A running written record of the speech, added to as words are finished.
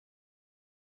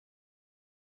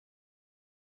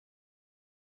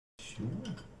凶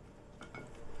啊！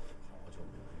好久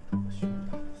没有这么凶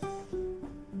的。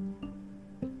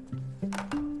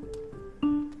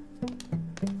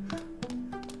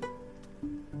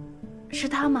是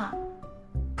他吗？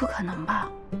不可能吧！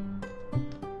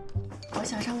我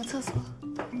想上个厕所。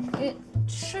你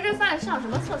吃着饭上什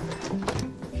么厕所？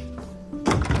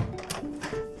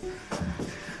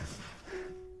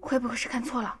会不会是看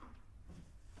错了？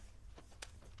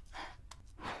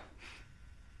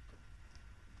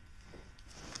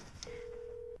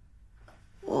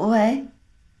喂。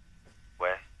喂。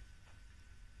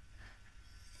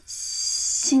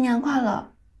新年快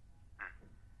乐。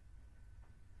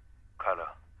快乐。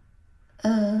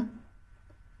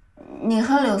你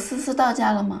和柳思思到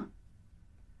家了吗？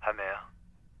还没啊。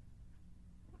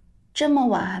这么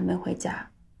晚还没回家？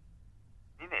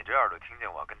你哪只耳朵听见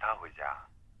我要跟他回家？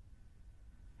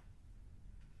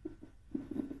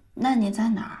那你在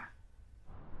哪儿？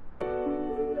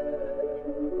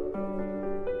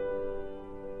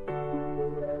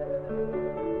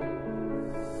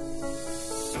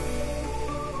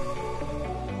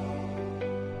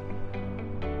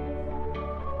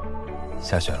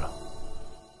下雪了。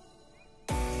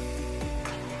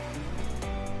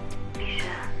李轩，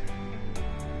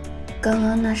刚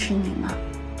刚那是你吗？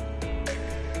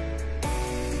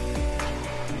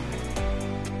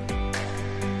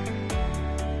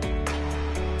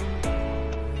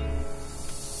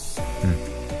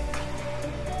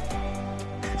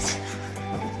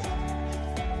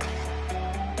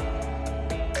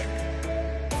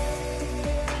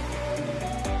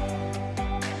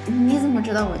你怎么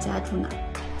知道我家住哪？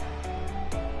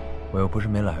我又不是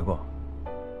没来过。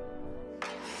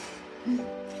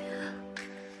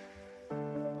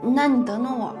那你等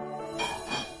等我。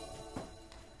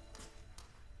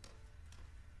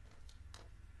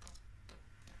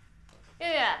月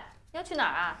月，你要去哪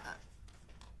儿啊？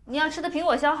你要吃的苹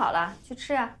果削好了，去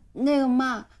吃啊。那个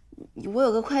妈，我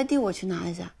有个快递，我去拿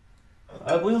一下。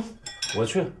哎，不用，我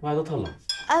去，外头特冷。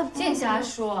哎，净瞎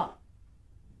说。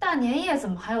大年夜怎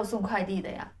么还有送快递的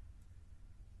呀？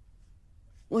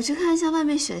我去看一下外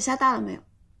面雪下大了没有。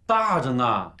大着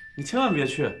呢，你千万别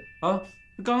去啊！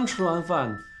刚吃完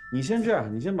饭，你先这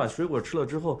样，你先把水果吃了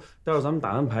之后，待会儿咱们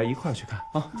打完牌一块去看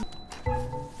啊。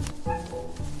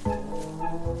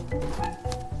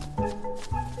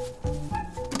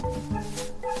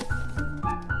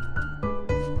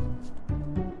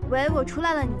喂，我出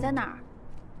来了，你在哪儿？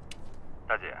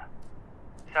大姐，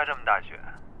下这么大雪，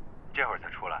这会儿才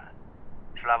出来，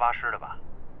是来挖尸的吧？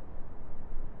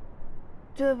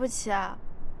对不起啊，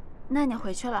那你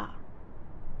回去了？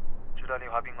知道丽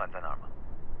华宾馆在哪儿吗？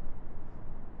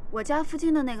我家附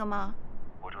近的那个吗？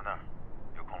我住那儿，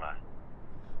有空来。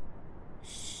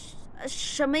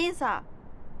什么意思啊？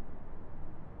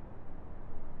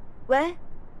喂？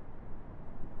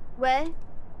喂？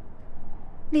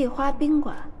丽花宾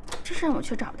馆，这是让我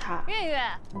去找他。月月，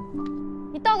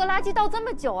你倒个垃圾倒这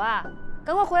么久啊？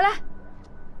赶快回来！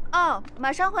哦，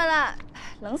马上回来。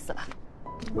冷死了。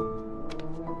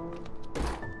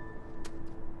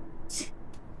切，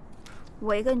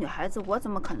我一个女孩子，我怎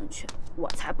么可能去？我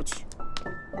才不去。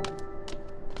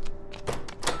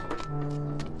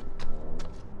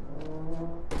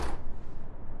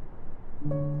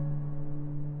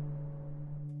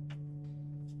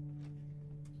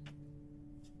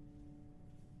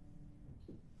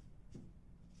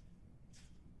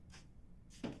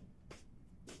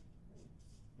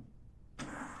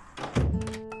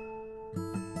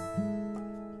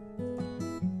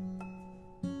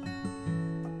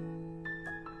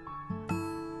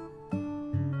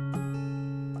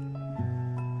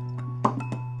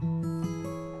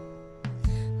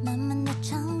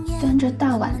端着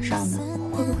大晚上的，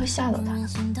会不会吓到他？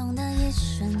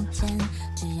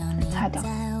擦掉。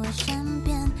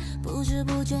不知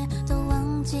不觉都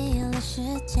忘记了时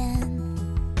间，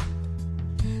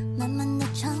慢慢的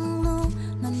长。